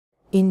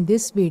In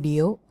this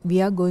video,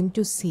 we are going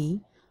to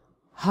see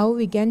how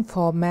we can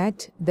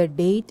format the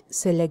date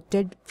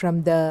selected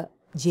from the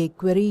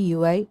jQuery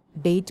UI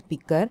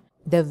Datepicker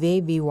the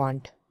way we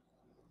want.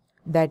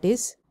 That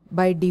is,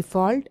 by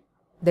default,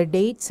 the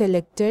date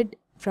selected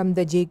from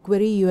the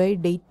jQuery UI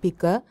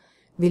Datepicker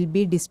will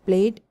be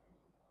displayed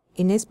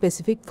in a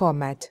specific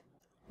format.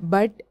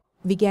 But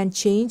we can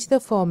change the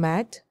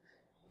format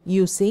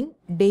using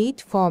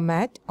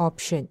dateFormat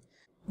option.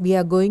 We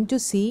are going to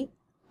see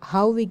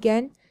how we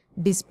can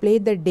display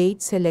the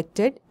date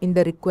selected in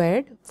the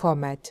required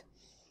format.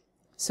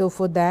 So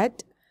for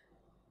that,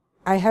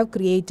 I have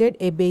created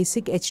a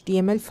basic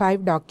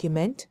HTML5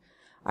 document.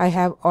 I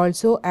have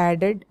also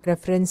added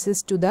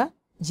references to the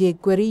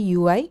jQuery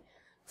UI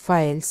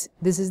files.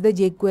 This is the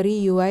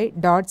jQuery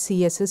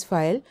UI.css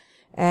file,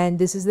 and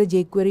this is the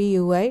jQuery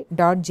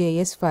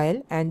UI.js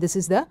file, and this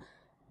is the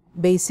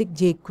basic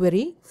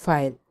jQuery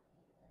file.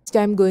 Next,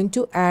 I am going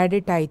to add a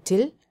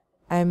title.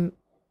 I am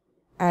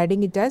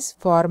adding it as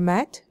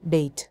format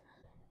date.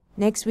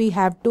 Next, we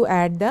have to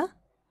add the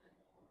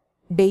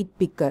date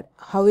picker.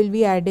 How will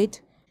we add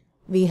it?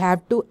 We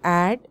have to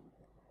add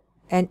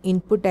an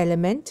input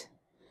element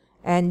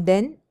and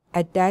then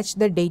attach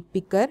the date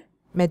picker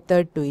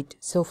method to it.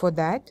 So for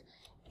that,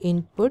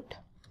 input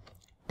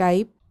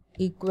type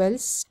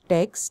equals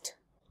text,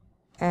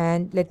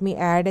 and let me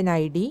add an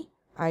ID.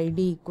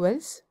 ID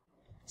equals,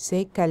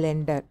 say,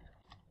 calendar.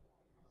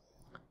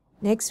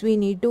 Next, we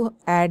need to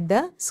add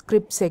the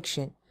script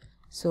section.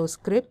 So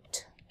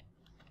script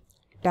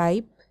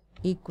type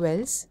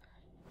equals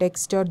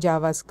text or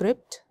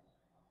JavaScript.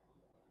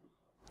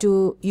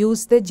 To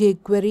use the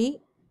jQuery,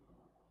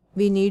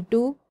 we need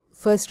to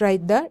first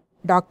write the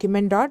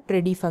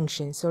document.ready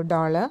function. So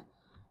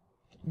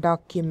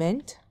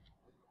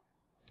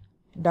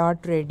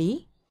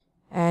 $document.ready,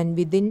 and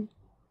within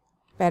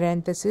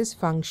parenthesis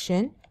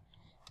function,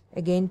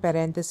 again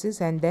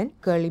parenthesis, and then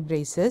curly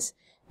braces.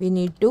 We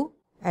need to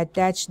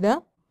attach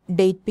the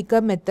date picker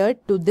method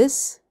to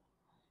this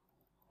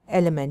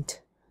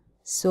element.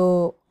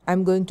 So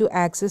I'm going to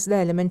access the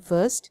element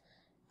first.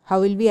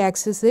 How will we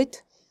access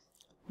it?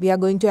 We are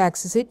going to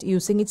access it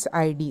using its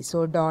ID.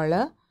 So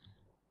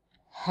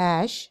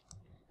 $hash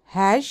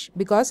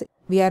because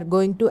we are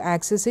going to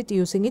access it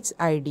using its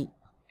ID.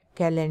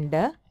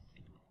 Calendar.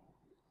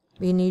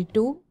 We need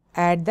to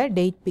add the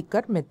date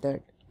picker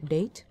method.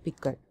 Date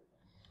picker.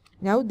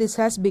 Now this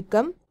has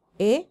become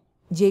a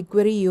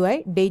jQuery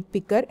UI date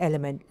picker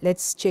element.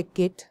 Let's check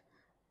it.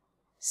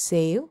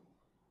 Save.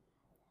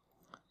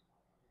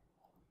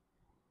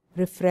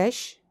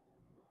 Refresh.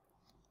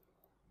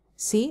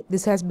 See,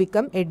 this has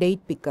become a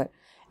date picker.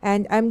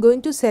 And I'm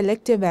going to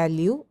select a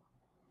value.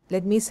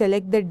 Let me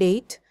select the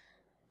date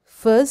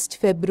 1st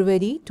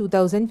February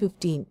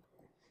 2015.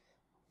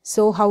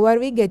 So how are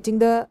we getting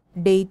the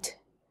date?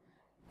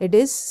 It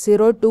is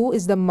 02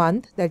 is the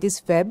month, that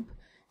is Feb.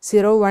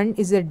 01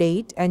 is the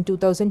date, and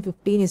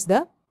 2015 is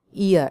the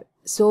year.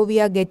 So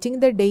we are getting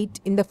the date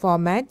in the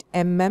format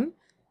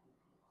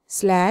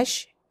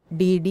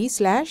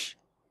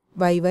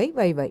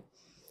mm/dd/YYYY.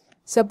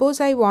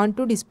 Suppose I want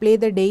to display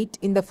the date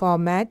in the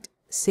format,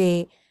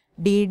 say,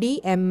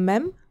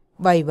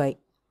 ddmmYY.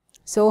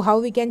 So how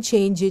we can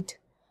change it?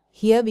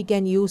 Here we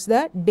can use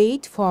the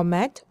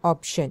dateFormat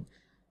option.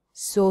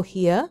 So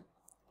here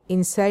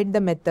inside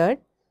the method,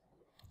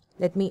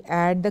 let me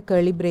add the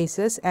curly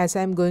braces as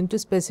I am going to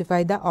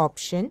specify the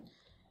option.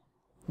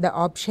 The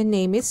option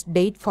name is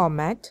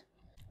dateFormat.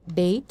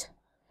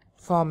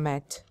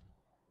 dateFormat.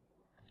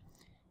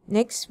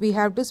 Next, we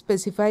have to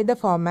specify the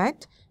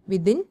format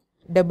within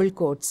double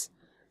quotes.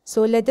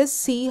 So let us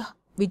see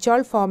which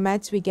all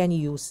formats we can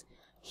use.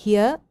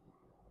 Here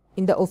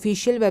in the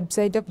official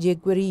website of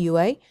jQuery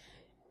UI,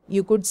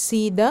 you could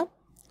see the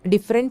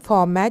different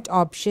format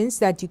options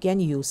that you can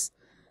use.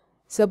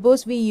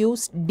 Suppose we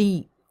use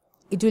D.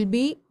 It will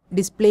be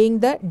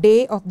displaying the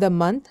day of the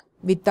month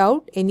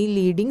without any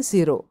leading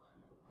zero.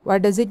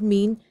 What does it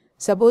mean?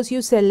 Suppose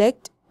you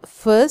select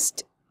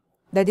first,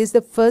 that is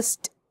the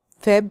 1st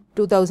Feb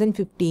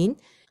 2015,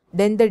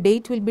 then the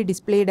date will be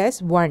displayed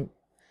as 1,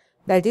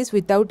 that is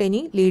without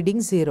any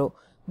leading zero.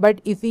 But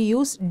if we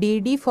use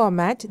DD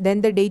format,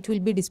 then the date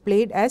will be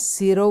displayed as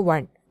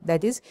 01.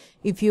 That is,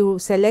 if you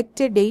select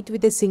a date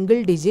with a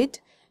single digit,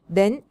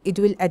 then it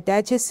will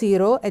attach a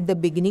 0 at the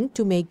beginning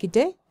to make it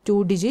a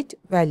 2-digit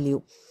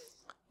value.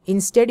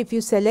 Instead, if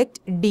you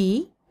select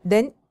D,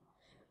 then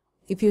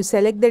if you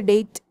select the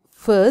date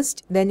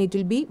first, then it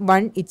will be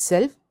 1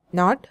 itself,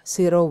 not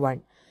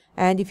 01.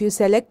 And if you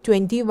select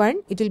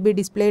 21, it will be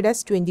displayed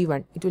as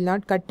 21. It will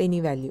not cut any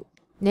value.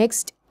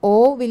 Next,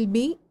 O will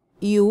be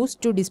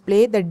used to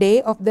display the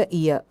day of the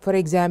year. For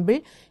example,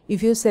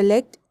 if you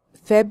select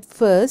Feb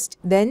 1st,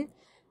 then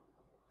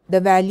the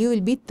value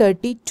will be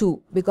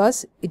 32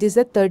 because it is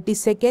the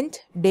 32nd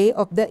day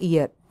of the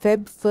year.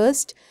 Feb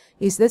 1st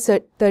is the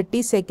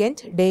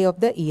 32nd day of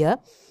the year,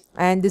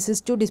 and this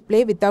is to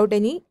display without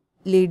any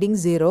leading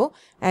zero.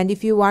 And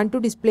if you want to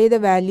display the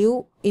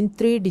value in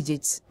 3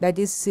 digits, that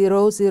is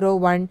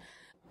 001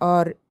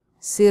 or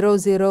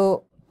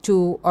 002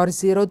 2 or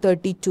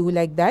 032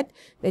 like that,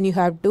 then you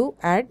have to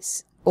add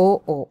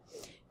OO.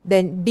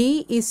 Then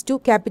D is to,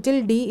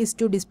 capital D is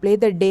to display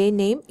the day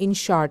name in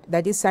short,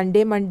 that is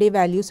Sunday, Monday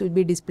values will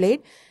be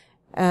displayed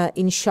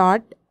in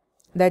short,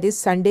 that is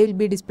Sunday will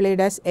be displayed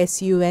as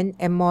SUN,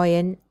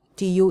 MON,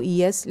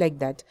 TUES like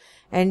that,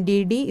 and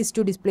DD is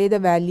to display the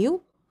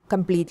value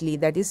completely,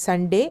 that is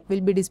Sunday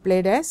will be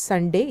displayed as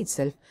Sunday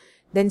itself.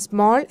 Then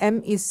small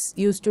m is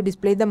used to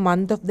display the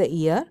month of the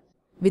year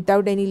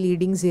without any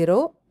leading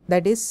 0,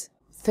 that is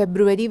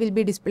February will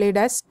be displayed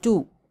as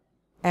 2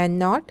 and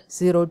not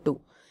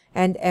 02,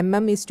 and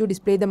is to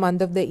display the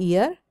month of the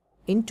year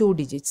in 2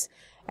 digits,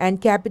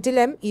 and capital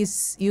M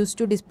is used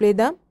to display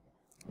the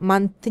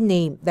month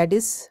name, that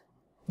is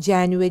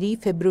January,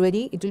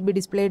 February, it will be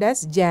displayed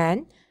as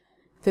Jan,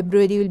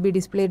 February will be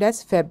displayed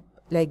as Feb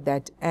like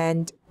that,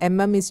 and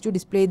is to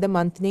display the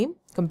month name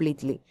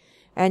completely,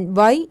 and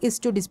Y is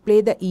to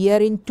display the year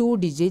in 2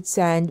 digits,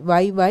 and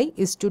YY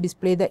is to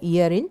display the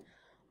year in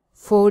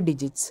 4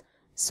 digits.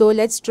 So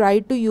let's try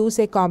to use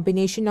a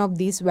combination of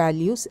these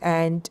values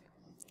and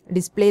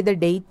display the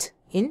date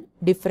in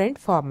different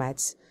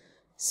formats.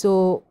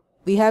 So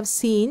we have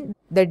seen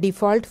the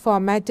default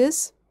format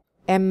is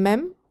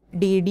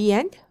DD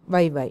and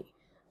YY.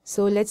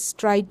 So let's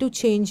try to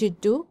change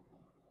it to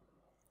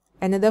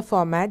another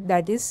format,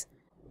 that is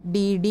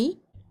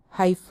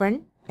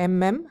DD-YY.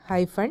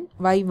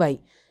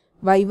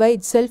 YY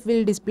itself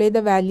will display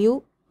the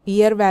value,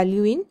 year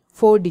value in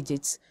 4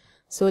 digits.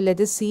 So let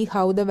us see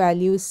how the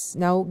value is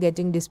now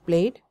getting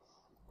displayed.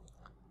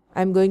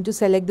 I'm going to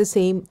select the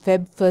same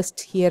Feb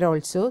 1st here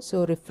also.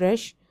 So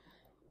refresh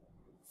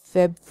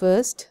Feb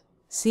 1st.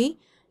 See,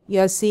 you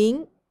are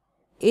seeing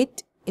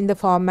it in the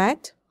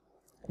format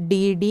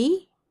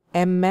DD,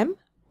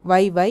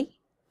 YY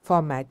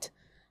format.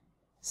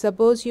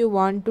 Suppose you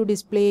want to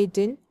display it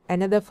in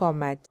another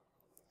format.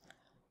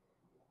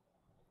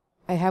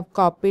 I have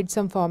copied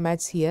some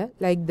formats here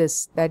like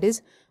this, that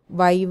is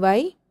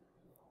YY,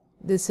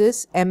 this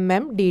is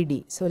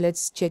DD. So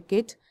let's check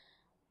it,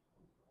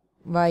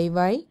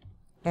 YY,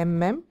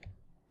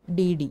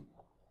 DD.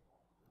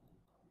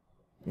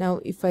 Now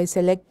if I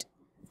select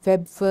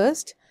Feb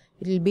 1st,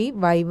 it will be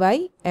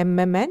YY, and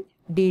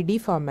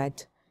DD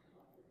format.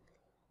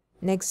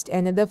 Next,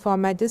 another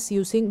format is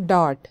using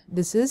dot.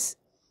 This is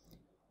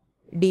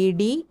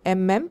DD,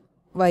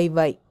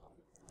 YY.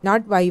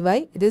 Not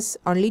YY, it is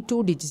only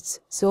 2 digits.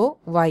 So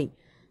Y.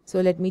 So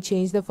let me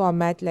change the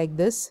format like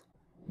this,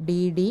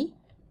 DD,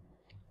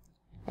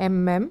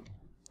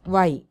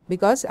 Y,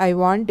 because I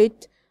want the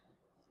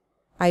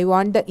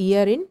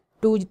year in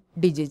 2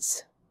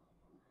 digits.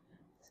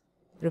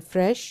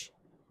 Refresh.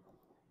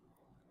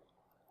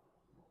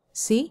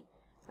 See,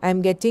 I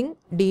am getting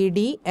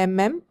DD,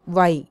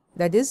 Y,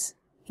 that is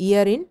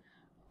year in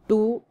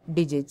 2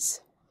 digits.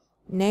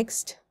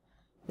 Next,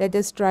 let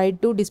us try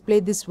to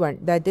display this one,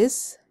 that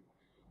is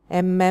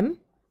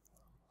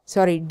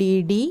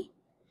DD,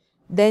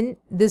 then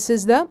this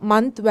is the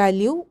month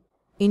value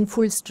in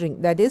full string,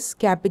 that is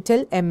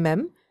capital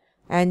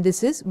and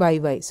this is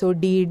YY. So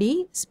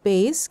DD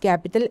space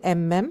capital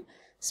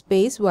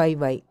space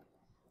YY.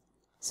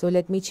 So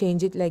let me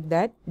change it like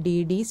that,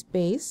 DD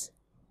space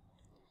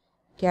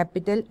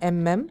capital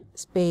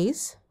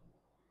space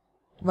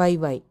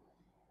YY.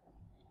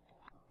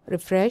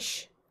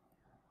 Refresh.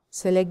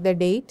 Select the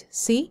date.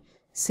 See,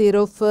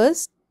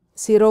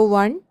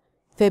 01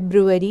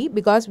 February,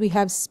 because we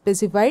have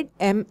specified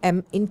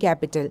in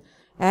capital,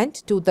 and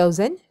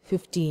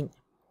 2015.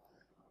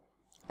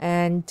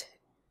 And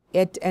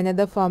yet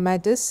another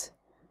format is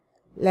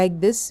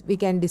like this, we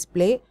can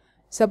display.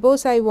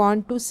 Suppose I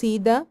want to see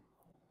the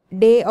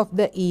day of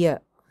the year.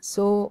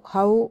 So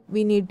how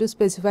we need to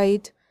specify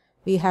it?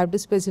 We have to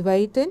specify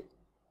it in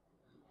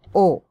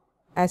O,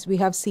 as we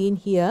have seen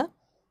here.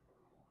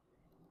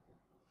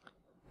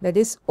 That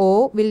is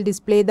O will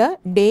display the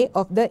day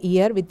of the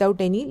year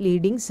without any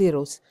leading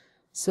zeros.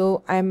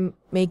 So I am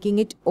making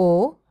it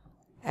O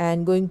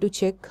and going to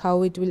check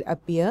how it will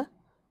appear.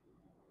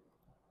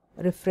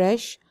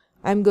 Refresh.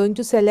 I am going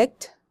to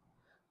select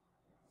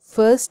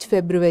 1st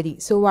February.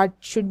 So what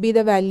should be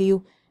the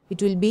value?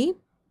 It will be,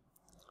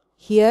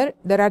 here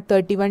there are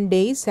 31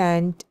 days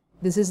and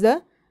this is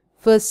the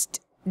first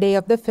day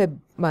of the Feb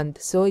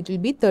month. So it will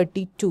be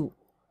 32.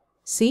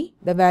 See,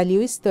 the value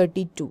is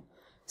 32.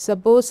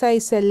 Suppose I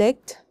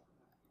select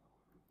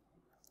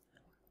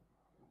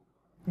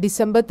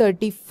December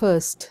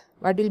 31st.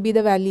 What will be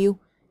the value?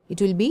 It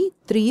will be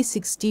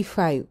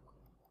 365.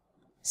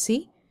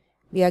 See,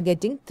 we are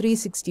getting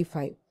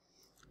 365.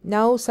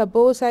 Now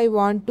suppose I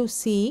want to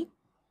see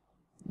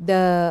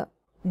the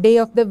day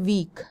of the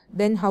week.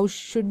 Then how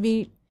should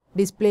we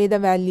display the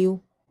value?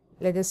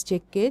 Let us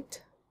check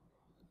it.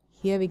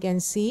 Here we can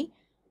see,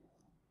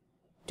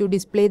 to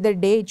display the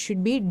day it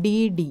should be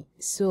DD.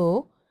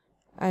 So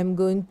I am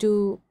going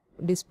to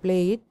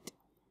display it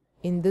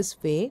in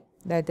this way,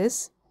 that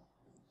is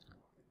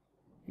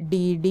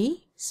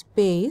DD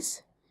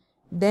space,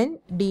 then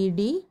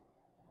DD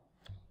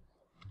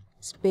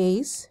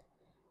space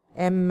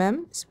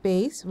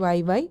space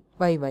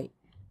YY.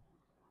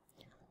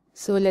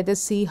 So let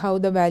us see how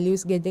the value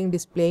is getting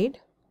displayed.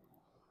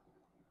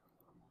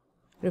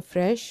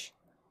 Refresh.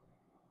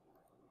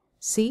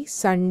 See,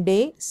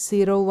 Sunday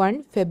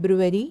 01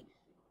 February.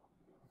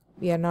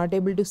 We are not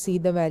able to see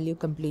the value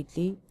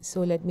completely.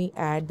 So let me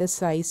add the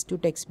size to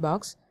text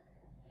box.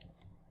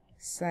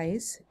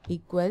 Size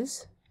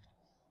equals,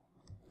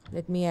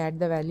 let me add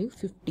the value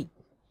 50.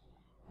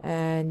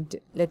 And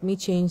let me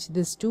change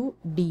this to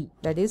D,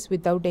 that is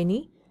without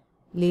any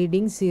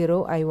leading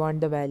 0 I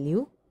want the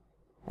value.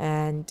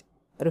 And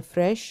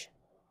refresh,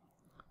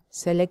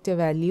 select a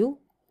value.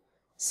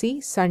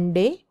 See,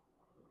 Sunday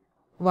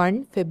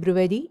 1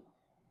 February.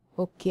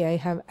 Okay, I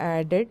have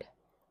added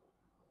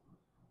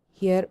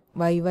here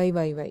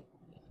YY.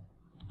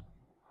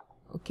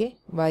 Okay,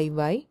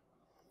 YY,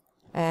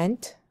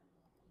 and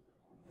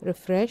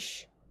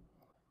refresh.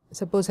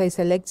 Suppose I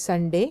select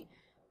Sunday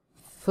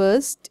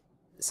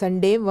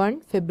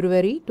 1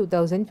 February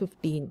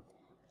 2015.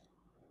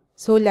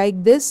 So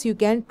like this, you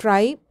can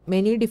try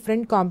many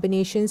different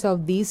combinations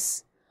of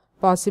these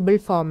possible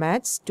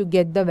formats to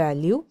get the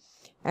value,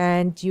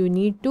 and you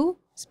need to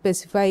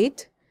specify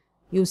it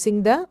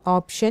using the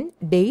option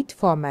date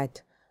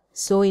format.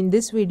 So in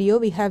this video,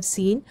 we have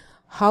seen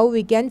how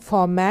we can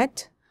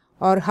format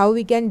or how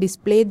we can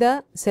display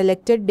the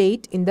selected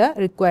date in the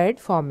required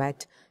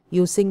format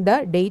using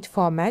the date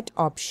format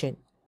option.